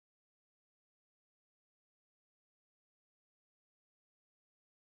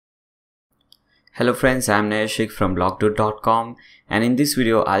Hello friends, I am Nayashik from blogdot.com, and in this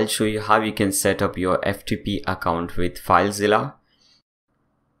video I'll show you how you can set up your FTP account with Filezilla.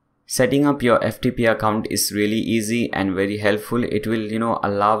 Setting up your FTP account is really easy and very helpful. It will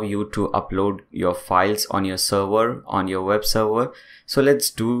allow you to upload your files on your server, on your web server. So let's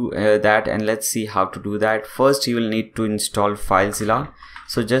do that, and let's see how to do that. First you will need to install Filezilla.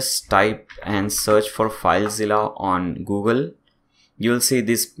 So just type and search for Filezilla on Google. You will see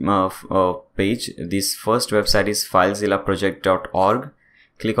this page. This first website is filezillaproject.org.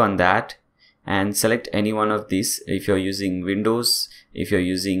 Click on that and select any one of these. If you're using Windows, if you're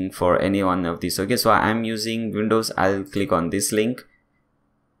using for any one of these. Okay, so I'm using Windows. I'll click on this link.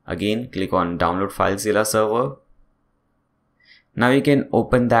 Again, click on download Filezilla server. Now you can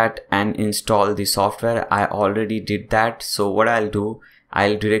open that and install the software. I already did that. So what I'll do,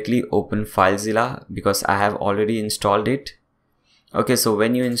 I'll directly open Filezilla because I have already installed it. Okay, so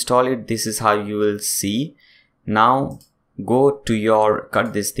when you install it, this is how you will see. Now go to your,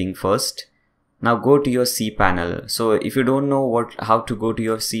 cut this thing first. Now go to your cPanel. So if you don't know how to go to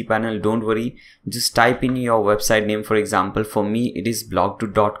your cPanel, don't worry. Just type in your website name. For example, for me, it is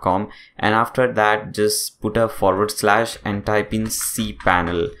blogdot.com. And after that, just put a / and type in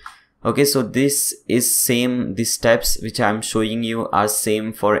cPanel. Okay, so this is same. The steps which I'm showing you are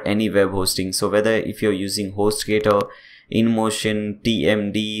same for any web hosting. So whether if you're using HostGator, InMotion,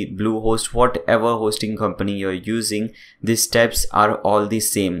 TMD, Bluehost, whatever hosting company you're using, these steps are all the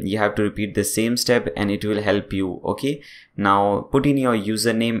same. You have to repeat the same step and it will help you. Okay, now put in your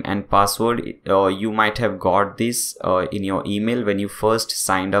username and password. You might have got this in your email when you first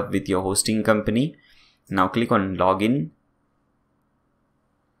signed up with your hosting company. Now click on login.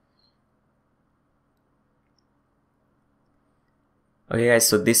 Okay guys,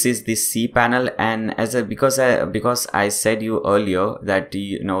 so this is the cPanel, and because I said you earlier that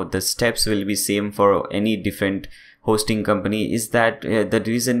the steps will be same for any different hosting company, is that the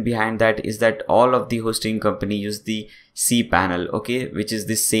reason behind that is that all of the hosting company use the cPanel, okay, which is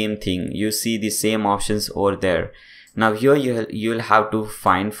the same thing. You see the same options over there. Now here you'll have to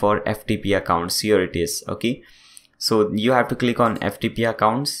find for FTP accounts. Here it is. Okay, so you have to click on FTP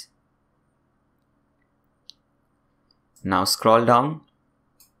accounts. Now scroll down.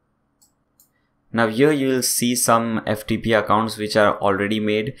 Now here you will see some FTP accounts which are already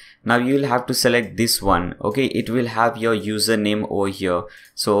made. Now you will have to select this one. Okay, it will have your username over here.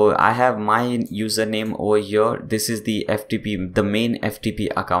 So I have my username over here. This is the FTP, the main FTP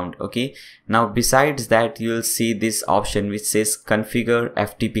account. Okay, now besides that you will see this option which says configure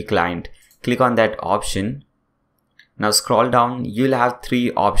FTP client. Click on that option. Now scroll down. You will have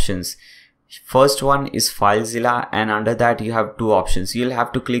three options. First one is Filezilla, and under that you have two options. You'll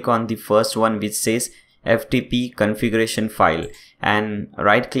have to click on the first one which says FTP configuration file, and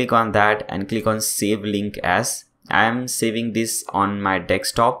right click on that and click on save link as. I am saving this on my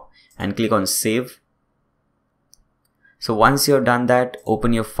desktop and click on save. So once you're done that,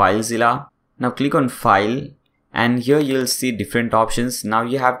 open your Filezilla. Now click on file, and here you'll see different options. Now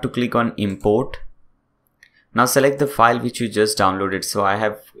you have to click on import. Now select the file which you just downloaded. So I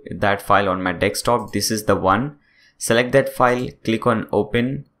have that file on my desktop. This is the one. Select that file, click on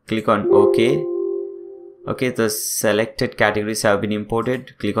open, click on OK. Okay, the selected categories have been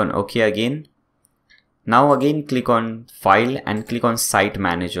imported. Click on OK again. Now again click on file and click on site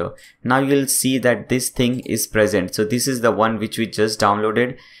manager. Now you'll see that this thing is present. So this is the one which we just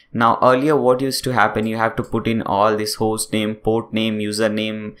downloaded. Now earlier what used to happen, you have to put in all this host name, port name,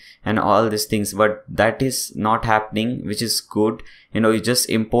 username and all these things, but that is not happening, which is good. You just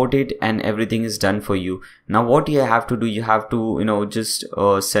import it and everything is done for you. Now what you have to do, you have to just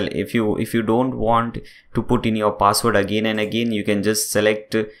if you don't want to put in your password again and again, you can just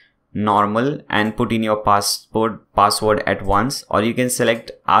select normal and put in your password at once, or you can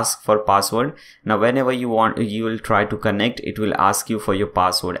select ask for password. Now whenever you want, you will try to connect, it will ask you for your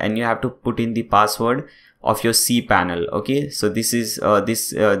password and you have to put in the password of your cPanel. Okay, so this is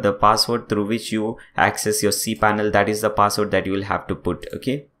the password through which you access your cPanel. That is the password that you will have to put.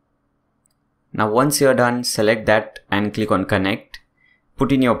 Okay, now once you're done, select that and click on connect.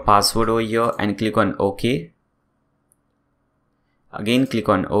 Put in your password over here and click on OK. Again click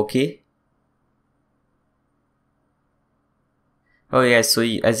on OK. Oh yes, so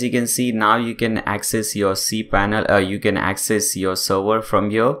as you can see, now you can access your cPanel, you can access your server from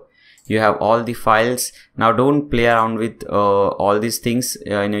here. You have all the files. Now don't play around with all these things.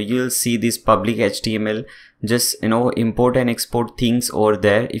 You'll see this public HTML. Just import and export things over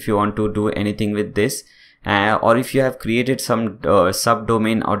there if you want to do anything with this. Or if you have created some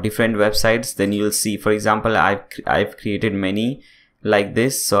subdomain or different websites, then you'll see, for example, I've created many like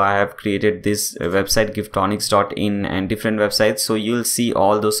this. So I have created this website giftonics.in and different websites, so you'll see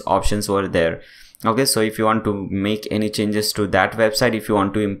all those options over there. Okay, so if you want to make any changes to that website, if you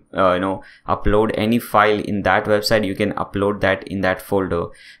want to upload any file in that website, you can upload that in that folder.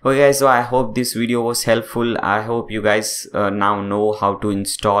 Okay guys, so I hope this video was helpful. I hope you guys now know how to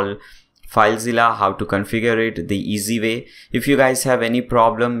install Filezilla, how to configure it the easy way. If you guys have any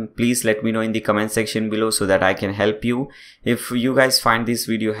problem, please let me know in the comment section below so that I can help you. If you guys find this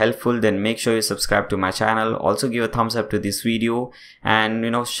video helpful, then make sure you subscribe to my channel. Also give a thumbs up to this video,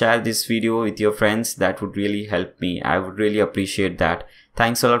 and share this video with your friends. That would really help me. I would really appreciate that.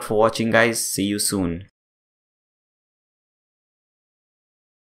 Thanks a lot for watching guys. See you soon.